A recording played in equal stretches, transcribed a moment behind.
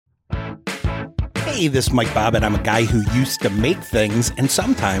Hey, this is Mike Bobbitt. I'm a guy who used to make things, and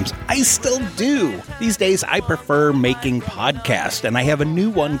sometimes I still do. These days, I prefer making podcasts, and I have a new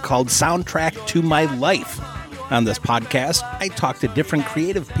one called Soundtrack to My Life. On this podcast, I talk to different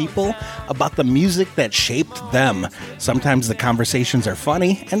creative people about the music that shaped them. Sometimes the conversations are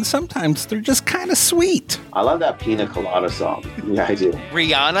funny, and sometimes they're just kind of sweet. I love that Pina Colada song. Yeah, I do.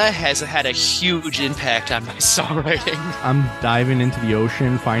 Rihanna has had a huge impact on my songwriting. I'm diving into the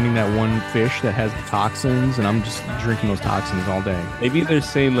ocean, finding that one fish that has the toxins, and I'm just drinking those toxins all day. Maybe they're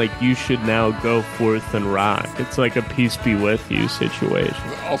saying, like, you should now go forth and rock. It's like a peace be with you situation.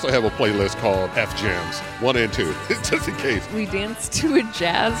 I also have a playlist called F Jams 1 and 2, just in case. We danced to a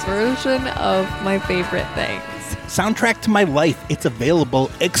jazz version of my favorite things. Soundtrack to My Life. It's available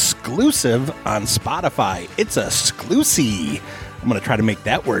exclusive on Spotify. It's a exclusive. I'm going to try to make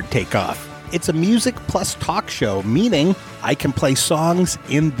that word take off. It's a music plus talk show, meaning I can play songs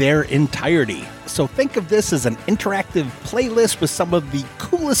in their entirety. So think of this as an interactive playlist with some of the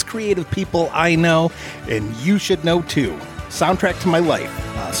coolest creative people I know, and you should know too. Soundtrack to My Life,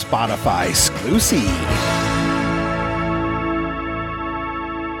 a Spotify exclusive.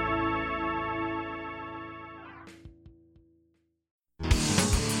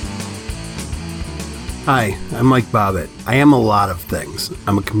 Hi, I'm Mike Bobbitt. I am a lot of things.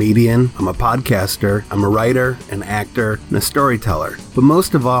 I'm a comedian, I'm a podcaster, I'm a writer, an actor, and a storyteller. But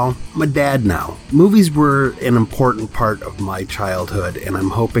most of all, I'm a dad now. Movies were an important part of my childhood, and I'm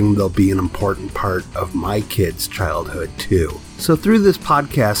hoping they'll be an important part of my kids' childhood too. So through this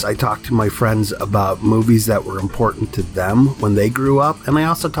podcast, I talk to my friends about movies that were important to them when they grew up, and I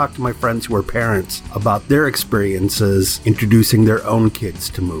also talk to my friends who are parents about their experiences introducing their own kids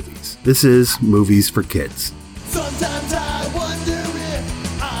to movies. This is Movies for Kids. Sometimes I wonder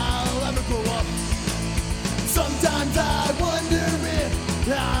if I'll ever grow up. Sometimes I wonder if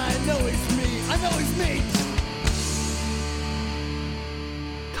I know it's me. I know it's me.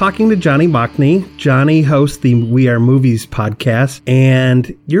 Talking to Johnny Mockney. Johnny hosts the We Are Movies podcast,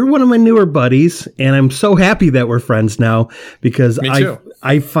 and you're one of my newer buddies, and I'm so happy that we're friends now because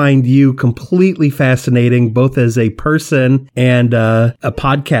I find you completely fascinating, both as a person and a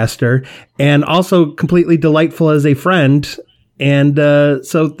podcaster, and also completely delightful as a friend. And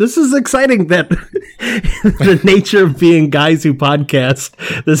so this is exciting that the nature of being guys who podcast,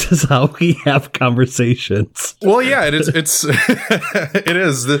 this is how we have conversations. Well, yeah, it is. It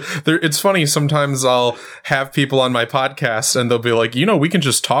is. It's funny. Sometimes I'll have people on my podcast and they'll be like, we can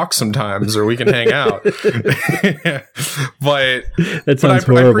just talk sometimes or we can hang out. But that sounds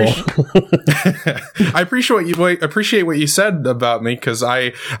horrible. I appreciate what you said about me because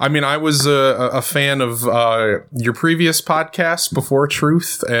I was a fan of your previous podcast before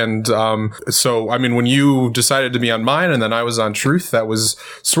Truth, and so when you decided to be on mine and then I was on Truth, that was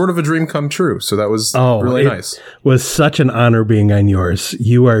sort of a dream come true, so that was really nice. It was such an honor being on yours.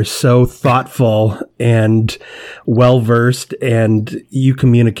 You are so thoughtful and well versed, and you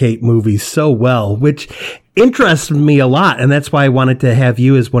communicate movies so well, which interests me a lot, and that's why I wanted to have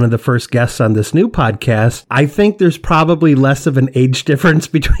you as one of the first guests on this new podcast. I think there's probably less of an age difference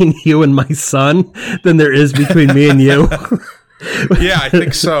between you and my son than there is between me and you. Yeah, I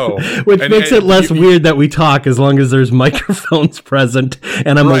think so. Which makes it less weird that we talk as long as there's microphones present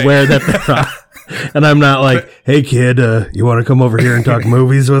and I'm aware that they're on. And I'm not like, hey, kid, you want to come over here and talk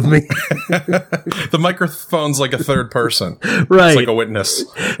movies with me? The microphone's like a third person. Right. It's like a witness.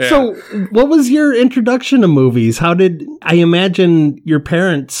 Yeah. So what was your introduction to movies? I imagine your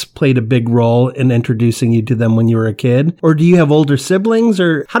parents played a big role in introducing you to them when you were a kid? Or do you have older siblings?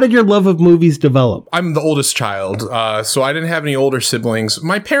 Or how did your love of movies develop? I'm the oldest child, so I didn't have any older siblings.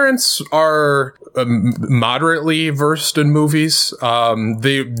 My parents are moderately versed in movies.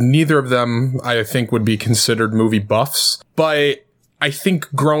 Neither of them, I think, would be considered movie buffs. But I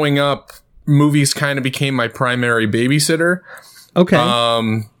think growing up, movies kind of became my primary babysitter. Okay.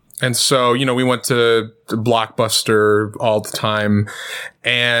 And so, we went to Blockbuster all the time.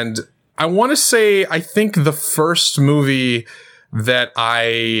 And I want to say, I think the first movie that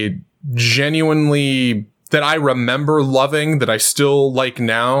I remember loving, that I still like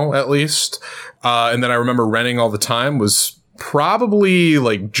now, at least, and that I remember renting all the time was probably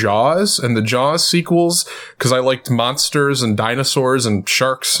like Jaws and the Jaws sequels, because I liked monsters and dinosaurs and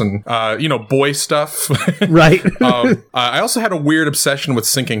sharks and boy stuff. Right. I also had a weird obsession with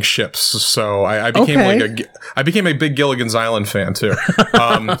sinking ships, so I became I became a big Gilligan's Island fan too.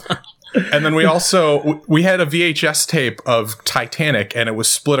 And then we had a VHS tape of Titanic, and it was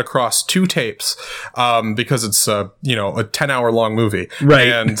split across 2 tapes, because it's a 10-hour long movie. Right.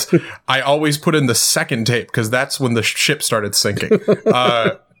 And I always put in the second tape because that's when the ship started sinking.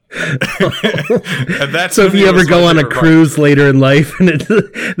 And that's So if you ever was go my on a favorite part. cruise later in life and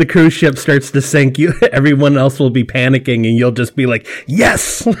the cruise ship starts to sink, everyone else will be panicking and you'll just be like,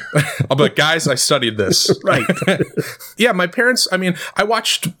 yes. I'll be like, guys, I studied this. Right. Yeah, my parents, I mean,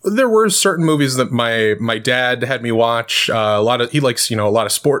 there were certain movies that my dad had me watch. He likes, a lot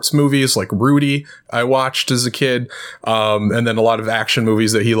of sports movies like Rudy I watched as a kid. And then a lot of action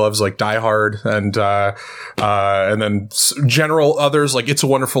movies that he loves like Die Hard and then general others like It's a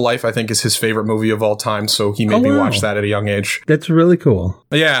Wonderful Life, I think is his favorite movie of all time. So he made me watch that at a young age. That's really cool.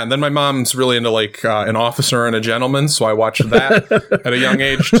 Yeah. And then my mom's really into like An Officer and a Gentleman. So I watched that at a young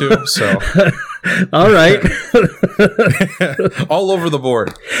age too. So all right. all over the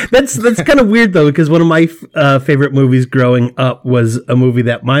board. That's kind of weird though, because one of my favorite movies growing up was a movie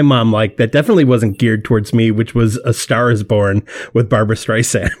that my mom liked that definitely wasn't geared towards me, which was A Star Is Born with Barbara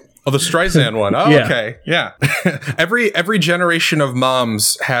Streisand. Oh, the Streisand one. Oh, Yeah. okay. Yeah. Every generation of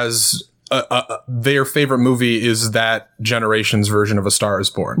moms has their favorite movie is that generation's version of A Star Is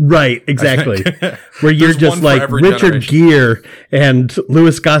Born. Right, exactly. Where you're There's just one for like every Richard generation. Gere and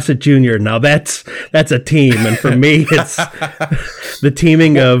Louis Gossett Jr. Now that's a team, and for me, it's the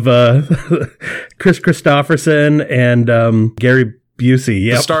teaming of Chris Christopherson and Gary Busey. The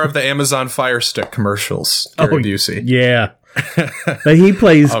Yep. star of the Amazon Fire Stick commercials, Gary Busey. Yeah. But he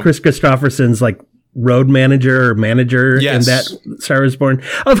plays Chris Christopherson's like road manager or manager in Yes. that Star Is Born.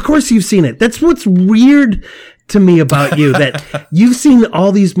 Of course you've seen it. That's what's weird to me about you, that you've seen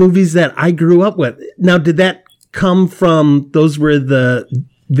all these movies that I grew up with. Now, did that come from, those were the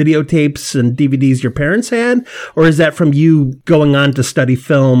videotapes and DVDs your parents had? Or is that from you going on to study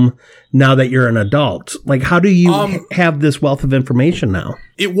film now that you're an adult? Like, how do you have this wealth of information now?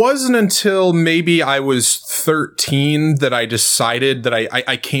 It wasn't until maybe I was 13 that I decided that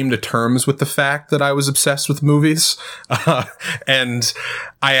I came to terms with the fact that I was obsessed with movies. And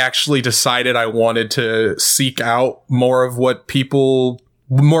I actually decided I wanted to seek out more of what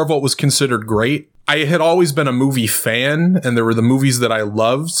was considered great. I had always been a movie fan, and there were the movies that I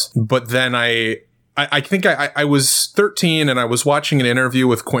loved, but then I think I was 13 and I was watching an interview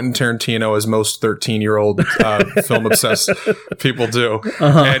with Quentin Tarantino, as most 13-year-old film obsessed people do.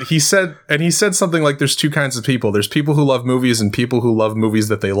 And he said something like, there's two kinds of people. There's people who love movies and people who love movies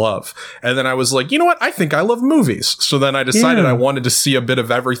that they love. And then I was like, you know what? I think I love movies. So then I decided I wanted to see a bit of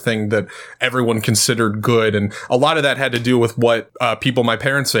everything that everyone considered good. And a lot of that had to do with what people my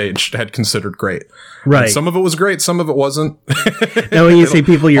parents' age had considered great. Right. And some of it was great. Some of it wasn't. Now, when you say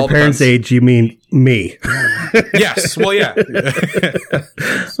people your all parents' depends. age, you mean me. Yes. Well, yeah.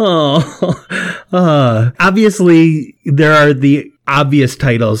 Obviously, there are the obvious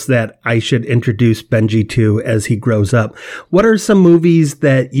titles that I should introduce Benji to as he grows up. What are some movies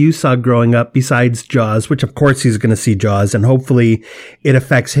that you saw growing up besides Jaws, which of course he's going to see Jaws, and hopefully it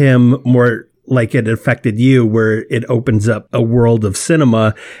affects him more like it affected you, where it opens up a world of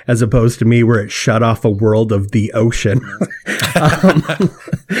cinema, as opposed to me, where it shut off a world of the ocean.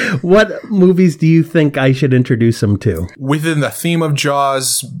 What movies do you think I should introduce him to? Within the theme of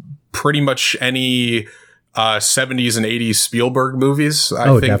Jaws, pretty much any 70s and 80s Spielberg movies, I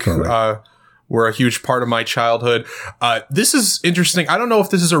think, definitely. were a huge part of my childhood. This is interesting. I don't know if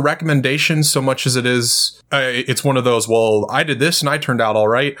this is a recommendation so much as it is, it's one of those, well, I did this and I turned out all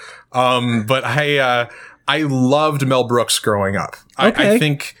right. But I loved Mel Brooks growing up. Okay. I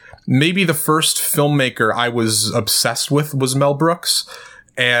think maybe the first filmmaker I was obsessed with was Mel Brooks.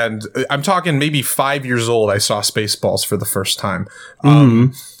 And I'm talking maybe 5 years old, I saw Spaceballs for the first time.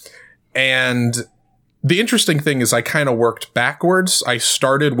 And the interesting thing is I kind of worked backwards. I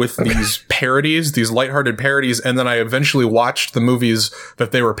started with these parodies, these lighthearted parodies, and then I eventually watched the movies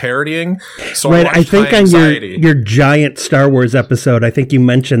that they were parodying. So Right, I I think High on Anxiety. your giant Star Wars episode, I think you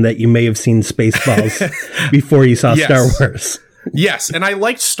mentioned that you may have seen Spaceballs before you saw Yes. Star Wars. Yes, and I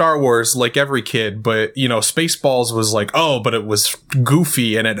liked Star Wars like every kid, but, Spaceballs was like, but it was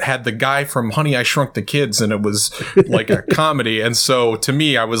goofy, and it had the guy from Honey, I Shrunk the Kids, and it was like a comedy, and so to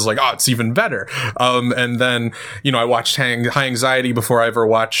me, I was like, it's even better. And then, I watched High Anxiety before I ever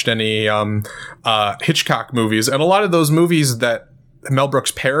watched any Hitchcock movies, and a lot of those movies that Mel Brooks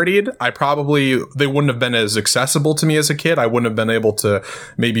parodied, they wouldn't have been as accessible to me as a kid. I wouldn't have been able to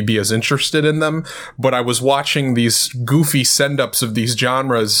maybe be as interested in them, but I was watching these goofy send-ups of these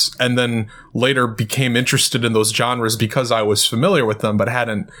genres and then later became interested in those genres because I was familiar with them, but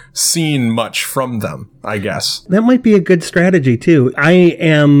hadn't seen much from them, I guess. That might be a good strategy too. I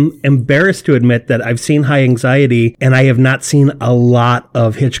am embarrassed to admit that I've seen High Anxiety and I have not seen a lot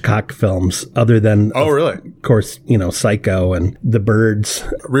of Hitchcock films other than, Oh, really? of course, Psycho and The birds.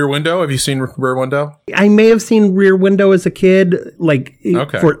 Rear Window. Have you seen Rear Window? I may have seen Rear Window as a kid, like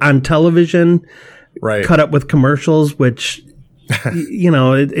on television, right? Cut up with commercials, which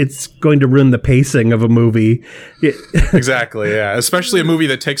it's going to ruin the pacing of a movie. Exactly, yeah. Especially a movie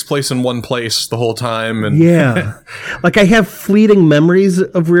that takes place in one place the whole time. And like I have fleeting memories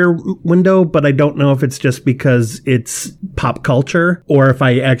of Rear Window, but I don't know if it's just because it's pop culture or if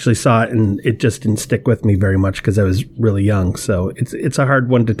I actually saw it and it just didn't stick with me very much because I was really young. So it's a hard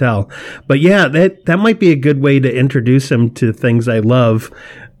one to tell. But yeah, that might be a good way to introduce him to things I love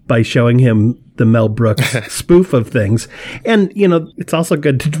by showing him the Mel Brooks spoof of things. And, it's also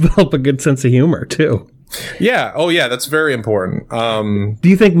good to develop a good sense of humor, too. Yeah. Oh, yeah. That's very important. Do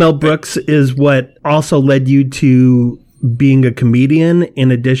you think Mel Brooks is what also led you to being a comedian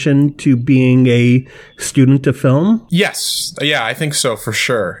in addition to being a student of film? Yes. Yeah, I think so, for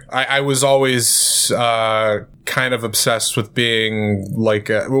sure. I was always kind of obsessed with being like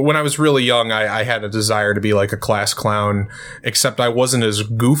when I was really young, I had a desire to be like a class clown, except I wasn't as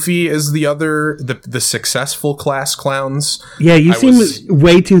goofy as the successful class clowns. Yeah, you seem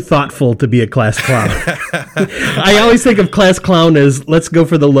way too thoughtful to be a class clown. I always think of class clown as let's go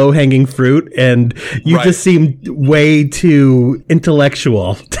for the low-hanging fruit, and you just seem way too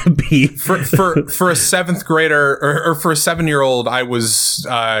intellectual to be. For a seventh grader or for a 7-year-old, I was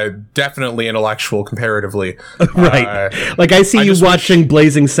definitely intellectual comparatively. Right. Like I see you watching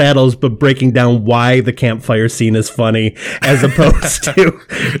Blazing Saddles, but breaking down why the campfire scene is funny as opposed to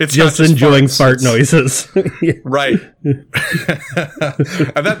just enjoying fart noises. Right.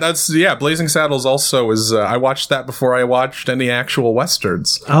 That's Blazing Saddles also is, I watched that before I watched any actual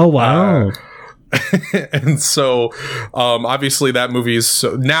Westerns. Oh, wow. And so, obviously that movie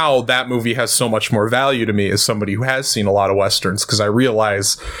has so much more value to me as somebody who has seen a lot of Westerns, because I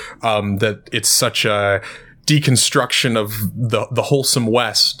realize, that it's such a deconstruction of the wholesome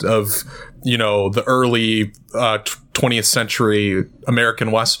West of, the early 20th century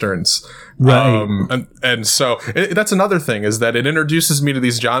American Westerns. Right. And so that's another thing, is that it introduces me to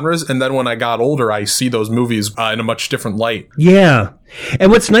these genres. And then when I got older, I see those movies in a much different light. Yeah.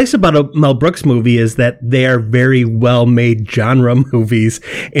 And what's nice about a Mel Brooks movie is that they are very well-made genre movies,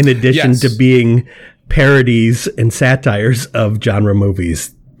 in addition to being parodies and satires of genre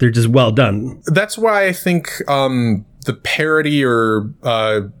movies. They're just well done. That's why I think the parody or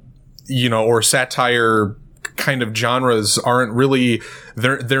satire kind of genres aren't really,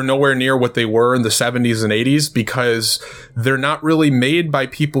 they're nowhere near what they were in the 70s and 80s, because they're not really made by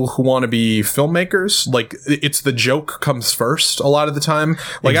people who want to be filmmakers. Like, it's the joke comes first a lot of the time.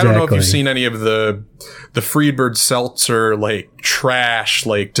 Like, exactly. I don't know if you've seen any of the Friedberg Seltzer, like, trash,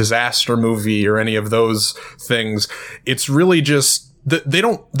 like, disaster movie or any of those things. It's really just,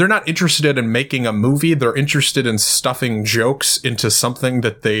 they're not interested in making a movie. They're interested in stuffing jokes into something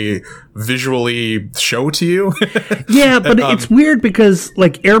that they visually show to you. Yeah, but it's weird because,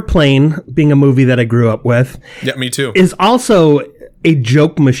 like, Airplane, being a movie that I grew up with, yeah, me too, is also a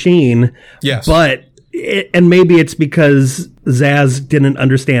joke machine. Yes, but and maybe it's because Zaz didn't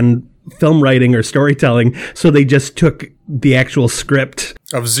understand film writing or storytelling, so they just took the actual script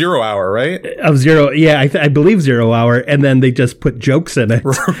of 0 Hour, right? Of Zero, yeah, I believe 0 Hour, and then they just put jokes in it.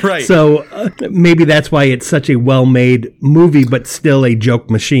 Right. So maybe that's why it's such a well-made movie, but still a joke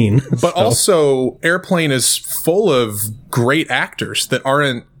machine. But also, Airplane is full of great actors that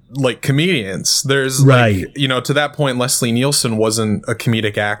aren't like comedians. There's like, to that point, Leslie Nielsen wasn't a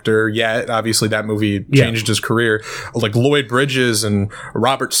comedic actor yet. Obviously that movie changed his career. Like Lloyd Bridges and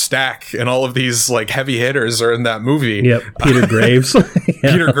Robert Stack and all of these like heavy hitters are in that movie. Yep. Peter Graves.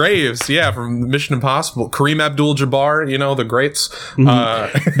 Peter Graves. Yeah. From Mission Impossible. Kareem Abdul-Jabbar, the greats.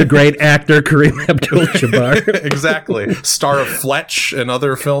 The great actor, Kareem Abdul-Jabbar. Exactly. Star of Fletch and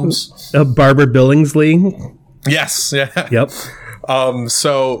other films. Barbara Billingsley. Yes. Yeah. Yep.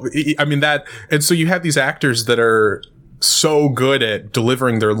 So, I mean, so you have these actors that are so good at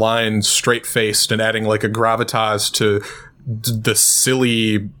delivering their lines straight-faced and adding like a gravitas to the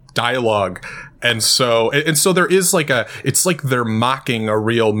silly dialogue. And so there is like it's like they're mocking a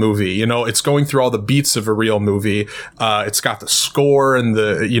real movie, it's going through all the beats of a real movie. It's got the score and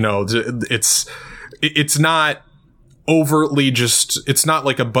it's not overtly it's not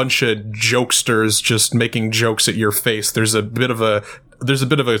like a bunch of jokesters just making jokes at your face. There's a bit of a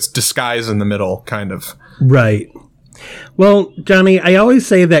disguise in the middle, kind of. Right. Well, Johnny, I always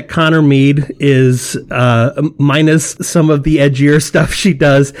say that Connor Mead is, minus some of the edgier stuff she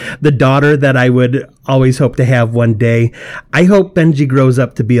does, the daughter that I would always hope to have one day. I hope Benji grows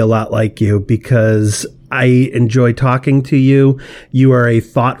up to be a lot like you, because I enjoy talking to you. You are a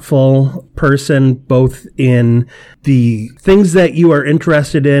thoughtful person, both in the things that you are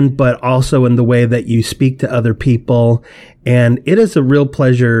interested in, but also in the way that you speak to other people. And it is a real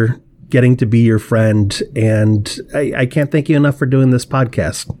pleasure getting to be your friend. And I can't thank you enough for doing this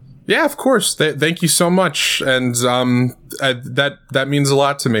podcast. Yeah, of course. Thank you so much. And that means a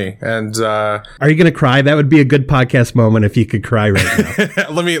lot to me. And are you going to cry? That would be a good podcast moment if you could cry right now.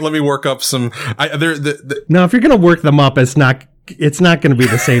 let me work up some. No, if you're going to work them up, it's not going to be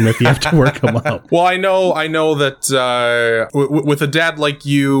the same if you have to work them up. Well, I know that with a dad like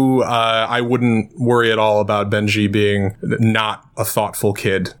you, I wouldn't worry at all about Benji being not a thoughtful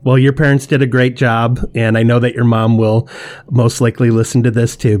kid. Well, your parents did a great job, and I know that your mom will most likely listen to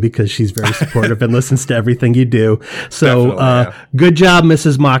this too because she's very supportive and listens to everything you do. So, Good job,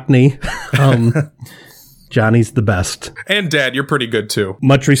 Mrs. Mockney. Johnny's the best. And Dad, you're pretty good too.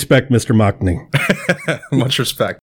 Much respect, Mr. Mockney. Much respect.